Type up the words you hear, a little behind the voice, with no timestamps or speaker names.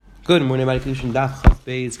Good morning, everybody. Kidushin daf chaf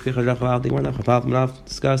beis kricha jachal. They weren't enough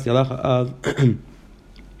discuss the halacha of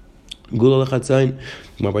gula lechatzayin.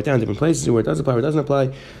 More right down different places where it does apply, where it doesn't apply.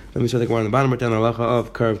 Then we saw the Gemara on the bottom, right down the halacha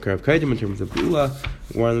of curve kaidim in terms of gula.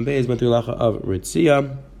 Gemara on the base went through the halacha of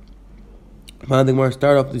ritzia. I think we'll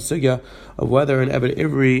start off the sugya of whether an Eved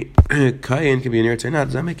Ivri Kayin can be an Eretz or not.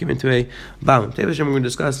 Does that make him into a Balam? Today, we're going to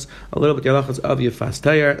discuss a little bit the halachas of Yefas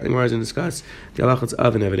Tayar. I think we're going to discuss the halachas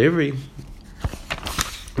of an Eved Ivri.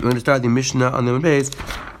 We're going to start the Mishnah on the Beis.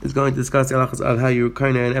 Is going to discuss the halachas of how you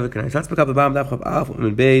Kaina and Eved Kaina. Let's pick up the Balam Daf Chav Alf on the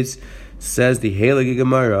Beis. Says the Heilige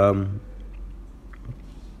Gemara,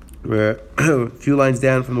 where a few lines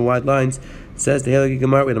down from the wide lines, says the Heilige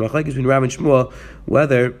Gemara with the Machlekes between Rav and Shmuel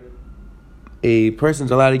whether a person's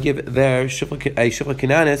allowed to give their shifla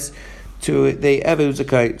kinanis to the Eved who's a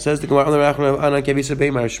kite. Says the Gemara on the Rachman of Anak Yavisa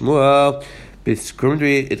Beimar Shmuel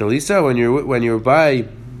Biskurundri Italisa when you're by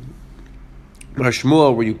Mar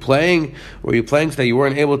Shmuel, were you playing so that you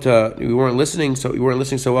weren't listening so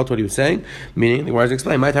well to what he was saying? Meaning the words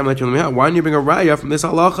explain. My time why didn't you bring a raya from this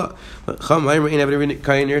halacha? The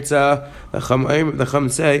Chum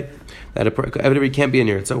say that everybody can't be a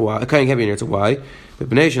nirtza. Why? A kain can't be a nirtza. Why?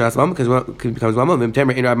 And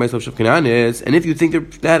if you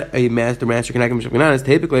think that the master cannot give mishaf kananis,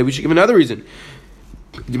 typically we should give another reason.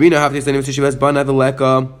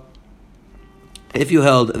 If you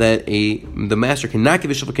held that the master cannot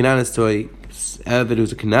give a shifla kananis to a Eved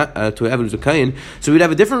who's a kain, so we'd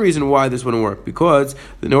have a different reason why this wouldn't work. Because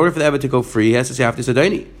in order for the Eved to go free, he has to say after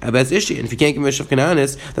Sadaini, Eved's ishi. And if you can't give him a shifla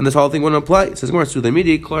kananis, then this whole thing wouldn't apply. It says more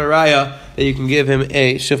Sudamidi, Kloraya, that you can give him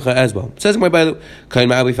a shifcha as well. It says more by the kain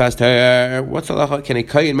ma'abi fast hair. What's the halacha? Can a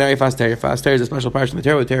kain marry fast hair? Fast hair is a special part in the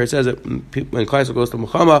Torah. The Torah says that when Klaisel goes to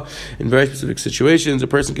Muhammad, in very specific situations, a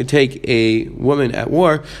person can take a woman at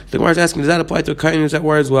war. The Gemara is asking, does that apply to a kain who's at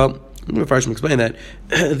war as well? I'm going to first explain that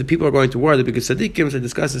the people are going to war, the biggest tzaddikim, to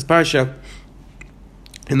discuss this parsha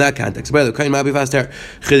in that context. By the way, kain ma'abi fast hair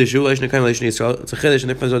chidushu leish nekain leish Yisrael. It's a chidush, and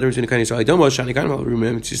the difference between kain Yisrael. I don't know shani kain.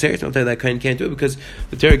 Remember, she says don't tell that kain can't do it because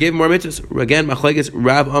the Torah gave him more mitzvahs. Again, machlekes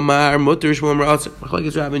Rab Amar Mutter Shmuel Ra'atz.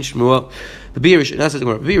 Machlekes Rab and Shmuel. The biyah, that's the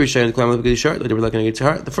biyah. The Klam of the Shart. They were looking at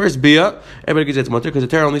Yitzhar. The first biyah, everybody gets its mutter because the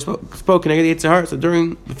Torah only spoke and Yitzhar. So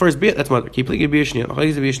during the first biyah, that's mutter. Keep looking at biyah.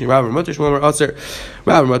 Machlekes biyah. Rab Mutter Shmuel Ra'atz.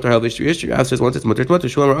 Rab Mutter held Yish. Rab says once it's mutter.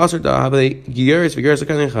 Shmuel Ra'atz. Da have they gears. Gears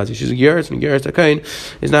akain chazi. She's gears and gears akain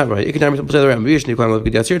is not right. Some people say the Rab biyah. Klam of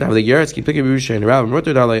the Yitzhar. Da have they gears. Keep looking at biyah. Rab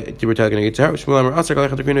Mutter da like you were talking Yitzhar. Shmuel Ra'atz. Kalach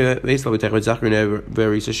hatrina veisla v'techad zachrina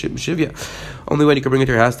very shivya. Only when you can bring it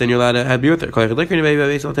to your house, then you're allowed to have beer with her. Kalach hatrina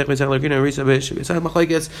veisla v'techad zachrina risa v'shivya.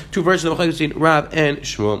 Gets two versions of Machlekes between Rav and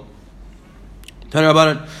Shmuel. Tana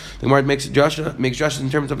Rabbanan, the Gemara makes Joshua in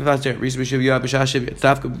terms of the fast hair. Risa b'shivya b'shas shivya.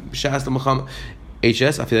 Tzavka b'shas l'macham.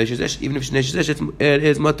 HS, I feel like even if it's it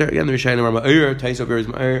is mutter. Again, the Rishonim are ma'ir. Taisa is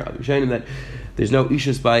ma'ir. Rishonim that there's no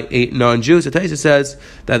ishus by a non-Jew. So Taisa says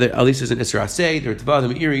that there, at least there's an isra say. There are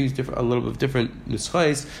tavadim iris, a little bit of different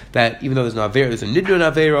nuschais. That even though there's not there's a nidru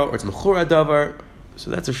navera or it's mechura davar.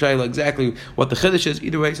 So that's a shayla exactly what the chiddush is.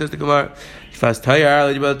 Either way, says the Gemara. Fast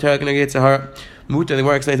tayar, the Torah can get Sahar. Muta, the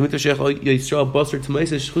Gemara explains Muta shechol Yisrael basar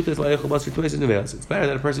tmeises shchutas la'echol basar tmeises nevelas. It's better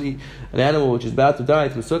that an animal which is about to die,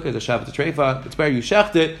 it's mesukah, it's a shabbat to treifa. It's better you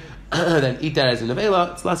shecht it than eat that as a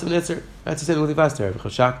nevela. It's less of an itzer. That's the same with the fast tayar.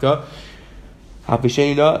 V'chashakta.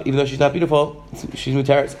 Even though she's not beautiful, she's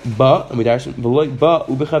mutaris. Ba, and we darshan ba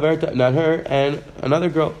ubechaverta, not her and another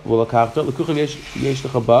girl. V'lakachta l'kuchem yesh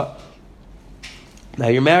l'chaba. Now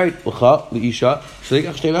you're married.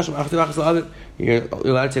 You're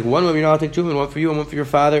allowed to take one woman, you're not allowed to take two women, one for you and one for your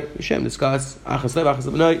father. Hashem discuss or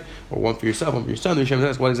one for yourself, one for your son. Hashem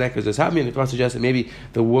says, what exactly does this happen? And the Torah suggests that maybe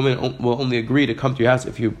the woman will only agree to come to your house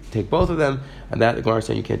if you take both of them, and that the Gemara is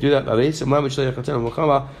saying you can't do that. It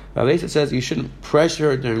says you shouldn't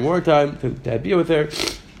pressure her during wartime to be with her,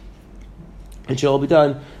 and she'll all be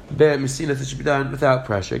done. Messina, this should be done without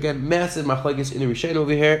pressure. Again, massive machlekes in the Rishonim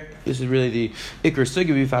over here. This is really the ikar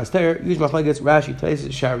sugi fast hair. Use machlekes Rashi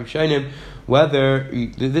places Shar Rishonim. Whether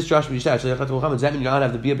this Josh does that mean you don't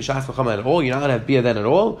have the bia b'shas l'chama at all? You don't have bia then at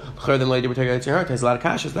all? Then later we take it to your heart. There's a lot of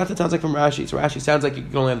kashas. That's what it sounds like from Rashi. So Rashi sounds like you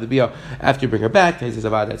can only have the bia after you bring her back.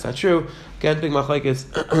 That's not true. Again, big machlekes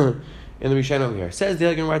in the Rishonim over here. Says the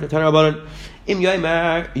Elegant right to Tana Rabbanan. Im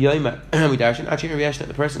yoymar we darshan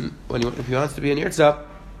the person if he wants to be a nirtza,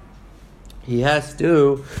 he has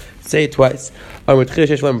to Say it twice. So if he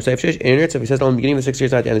says on the beginning of the 6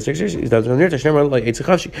 years, not at the end of the 6 years, he's done like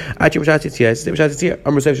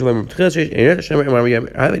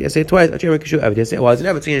say it twice. Well, it's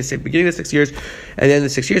never seen the beginning of the 6 years, and then the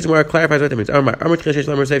 6 years more clarifies what that means.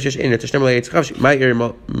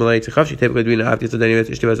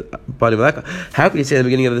 How can you say at the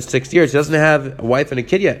beginning of the 6 years he doesn't have a wife and a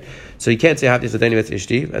kid yet? So you can't say as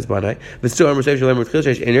Ishti, as Banai. But still, he's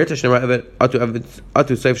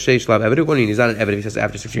not an Eved if he says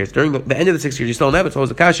after 6 years. During the end of the 6 years, he's still an Eved. So it's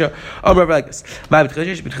the Kasha. Like this. Like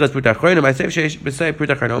this.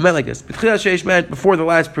 Meant before the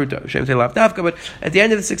last Pruta. Shem say Lavdavka, but at the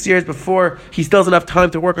end of the 6 years, before he still has enough time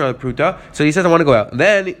to work on the Pruta, so he says, I want to go out.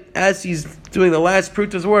 Then, as he's doing the last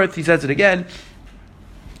Pruta's worth, he says it again.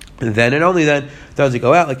 And then and only then does he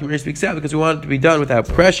go out, like Kimir speaks out, because we want it to be done without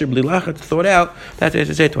pressure, to throw it out. That's what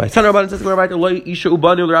I say twice. Let's say the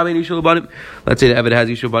Eved has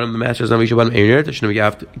Isha Ubanim, the master has no Isha Ubanim,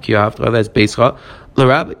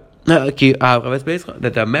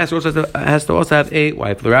 that the master also has to also have a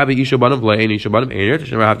wife. The Rabbi Isha Banam Vlain Isha Banam Einer to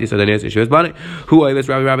Shemar Hafti Sadanias Isha Bani. Who is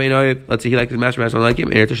Rabbi Noib? Let's say he likes his master don't like him.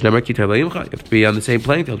 Einer to Shemar Kita Vayimcha. You have to be on the same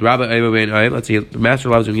playing field. Rabbi Noib. Let's say the master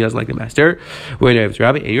loves him. He doesn't like the master. When it's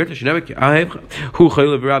Rabbi Einer to Shemar Who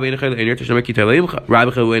Chayil Rabbi Einer to Shemar Kita Vayimcha.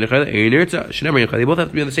 Rabbi Chayil Einer to Shemar. They both have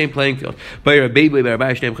to be on the same playing field. But you're a baby.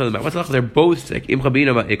 Rabbi Shem Chayil. What's the they're both sick. Imcha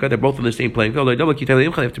Bina Ma'ika. They're both on the same playing field. They double Kita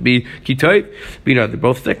Vayimcha. They have to be Kitayv. Bina. They're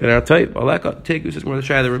both sick. They're not type. Take this is more the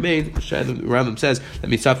Shai that remains. The Rambam says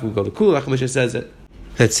that Misafik will go to Kul. Achamisha says that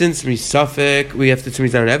since Misafik, we have to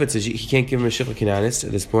he's not an Eved, so he can't give him a Shifra Kinanis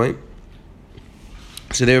at this point.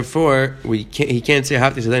 So therefore, he can't say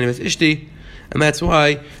Hafti Sadani Ves Ishti, and that's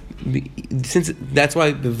why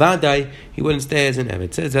Bevadai he wouldn't stay as an Eved.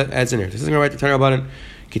 It says as an Earth. This is going to write the Tanah about it.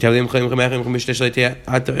 If you're on the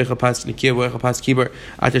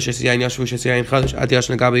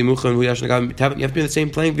same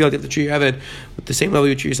playing field, you have to treat your Eved with the same level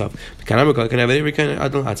you treat yourself.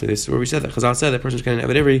 This is where we said that Chazal said that person's kind of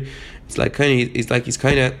Eved Ivri. It's like he's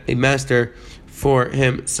kind of a master for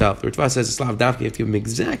himself. The Ritva says Slav Dafki, you have to give him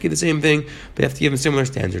exactly the same thing, but you have to give him similar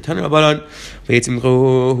standards. Tanu Rabbanan, Veitzim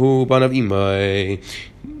Banav Imai.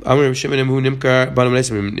 Amr Shimon who Nimkar Banav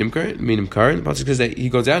Nesim Nimkar, Nimkar. The pasuk says that he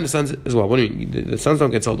goes out and the sons as well. What do you mean? The sons don't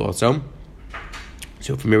get sold also.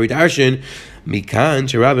 So from here we darshan Mikan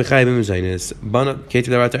Sharabi Chayim Mezainis Bana Kate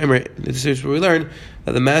the Rata Emir. This is where we learn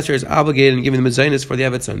that the master is obligated in giving the Mezainis for the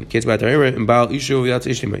Eved son. Kate the Rata Emir and Baal Ishu Yatz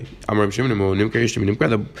Ishtimai. Amr Shimon Nimkar Ishtimai Nimkar.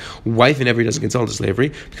 The wife and every doesn't get sold to slavery.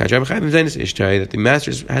 Mikan Sharabi Chayim Mezainis Ishtai, that the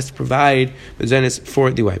master has to provide Mezainis for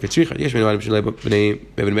the wife. It's Richard. Yes,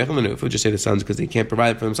 if we just say the sons because they can't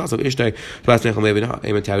provide for themselves. So Ishtai plus Mechel maybe not.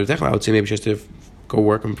 I would say maybe just to go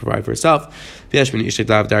work and provide for herself. It's not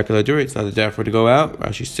the derech for her to go out.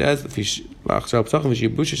 Rashi says she's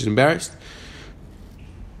embarrassed.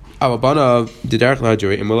 But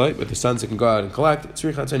the sons that can go out and collect. It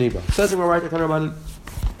says we're right.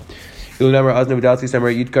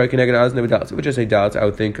 Which I say doubts. I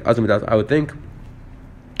would think.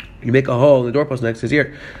 You make a hole in the doorpost next to his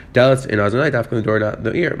ear. Dallas in Azanite, after the door, not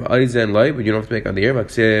the ear. But you don't have to make on the ear.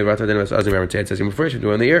 It says you first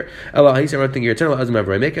do on the ear.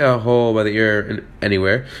 Make a hole by the ear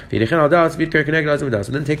anywhere. And then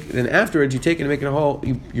afterwards you take it and make it a hole.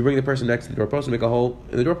 You bring the person next to the doorpost and make a hole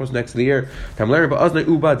in the doorpost next to the ear. So you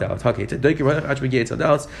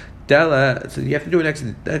have to do it next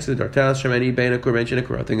to the door. Tell us Shemani Bain a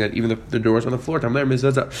thing that even the doors on the floor. Just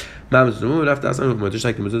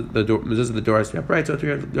like the door has to be upright, so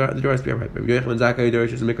the door has to be upright.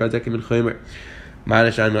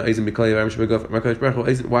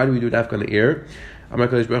 Why do we do it after on the ear?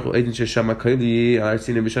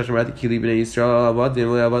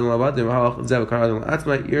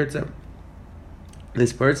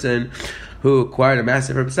 This person who acquired a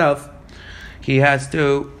master for himself, we have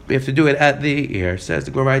to do it at the ear. It says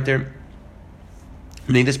to go right there.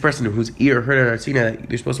 Meaning this person whose ear heard our Arsina that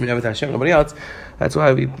you're supposed to be Eved Hashem, nobody else. That's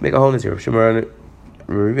why we make a hole in his ear. Says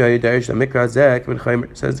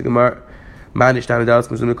the Gemara, why do you use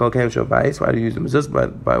the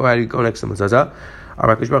mezuzah? Why do you go next to the mezuzah?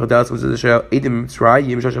 That's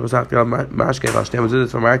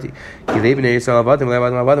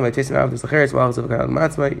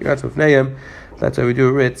why we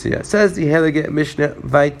do Ritzia. Says the Helige Mishnah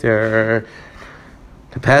weiter.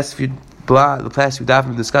 The past few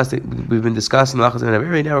daf we've been discussing the halachas of an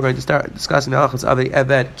Eved. Now we're going to start discussing the halachas of the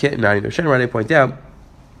Eved Kinani. The Shenrani point out,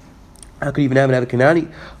 how could you even have an Eved Kinani?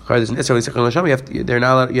 You're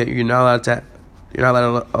not allowed to you're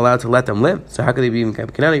not allowed to let them live. So how could they be even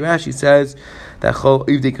Kanani? Rashi says that all of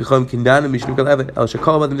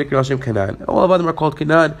them are called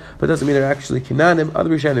Kanan, but it doesn't mean they're actually Kananim. Other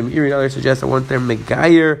Rishonim, Iri, others suggest that once they're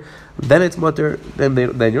Megayer, then it's mutter, then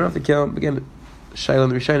you don't have to kill them. Again, Shaila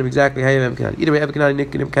and the Rishonim, exactly how you have Kanan. Either way, Kanan,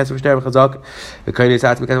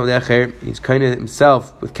 he's kind of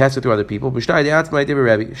himself with Kesser through other people. B'shtar the Atzmai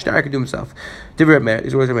Divrei Rebbe. Shtar could do himself. Divrei Rebbe.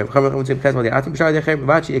 These words are Rebbe. The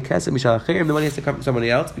money has to come from somebody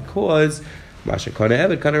else because Masha Kana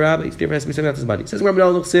Eved Kana Rabbi. It's different. Has to be something else's money. It says we're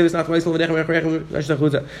not siv. It's not my soul.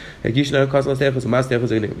 Kidushin no cost less than mas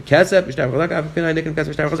techuz again. Kesef b'shtar chazak. After Kana Nick and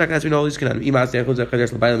Kesef b'shtar chazak. As we know, all these Kana. Imas techuz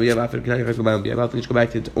chadesh l'bayim b'yav. After Kana chadesh l'bayim b'yav. After go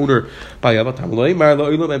back to its owner b'yav. Tamloi mar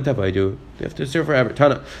lo ilu b'em tavaydu. You have to serve forever.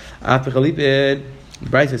 Tana. After Chalipin.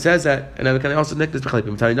 Bryce says that, and I can also nick this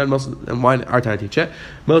b'chalipim. Tani done most, and why our Tani teach it?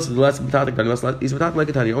 Most of the lessons metatik done most. He's metatik like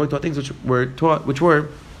a Tani. Only taught things which were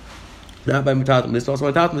not by mutatim. This is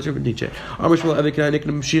also mutatim. This different teacher. Amrishmal every can I nick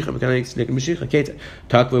him Mashiach. Can I nick him Mashiach? Kate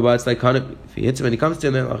talk about it's like kind of if he hits him and he comes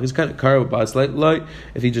to him, he's kind of kar about it's like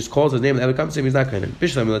if he just calls his name and ever comes to him, he's not kind of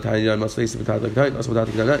bishlam the Tani done must face mutatim like Tani. Also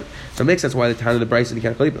mutatim done. So it makes sense why the Tani the Bryce and he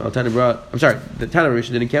can't believe it. The Tani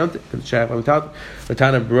Rishon didn't count it because the Shaf mutatim. The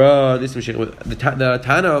Tana brought this Mashiach. The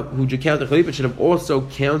Tana who counted Chalipin should have also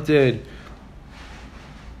counted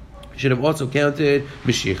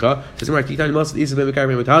Mashiach. Says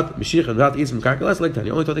Mashiach without Ism Karkalas like Tani.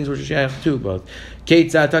 Only two things were Shayach too, both. Kate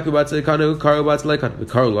Takubat Lekanu, Karubat Lekanu. The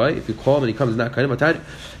Karulai, if you call him and he comes, not kind of Matani.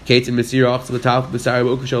 Kate and Mesir off the top, Besar,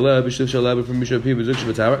 Ukushala, Bishuf Shalab from Mishra Pibu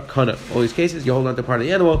Zukshabatara, Kana. All these cases, you hold on to part of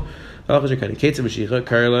the animal. Once it moves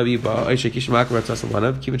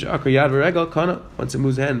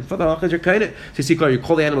the hand, so you see, you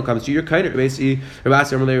call the animal comes to you, you're kinder. Basically, like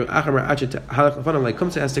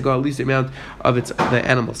comes has to go at least the amount of the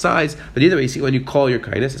animal size. But either way, you see when you call your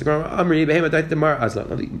kindness, the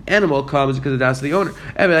animal comes because that's the owner. The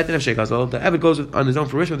Evid goes on his own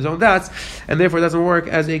fruition with his own dots, and therefore it doesn't work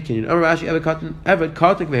as a kinyan. Evid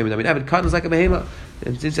cotton is like a behemoth.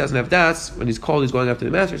 And since he doesn't have das, when he's called, he's going after the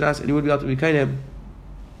master's das, and he would be able to be kind of him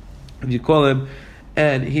if you call him,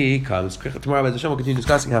 and he comes. Tomorrow, Bez Hashem, we'll continue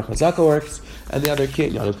discussing how chazaka works, and the other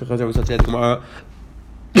kid, we're going to say tomorrow,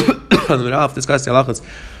 on the middle, discuss the halachas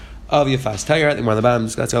of Yafas Tayar, then we're on the bottom,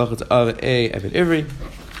 discuss the halachas of a Evid Ivri,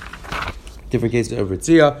 different cases of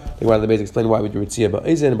Ritzia, then we're on the base, explain why we do Ritzia by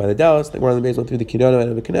Izin and by the Dallas, then we're on the base, went through the Kidona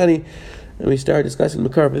and the Kanani, and we start discussing the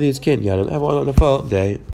Makar for these kids. Have a wonderful day.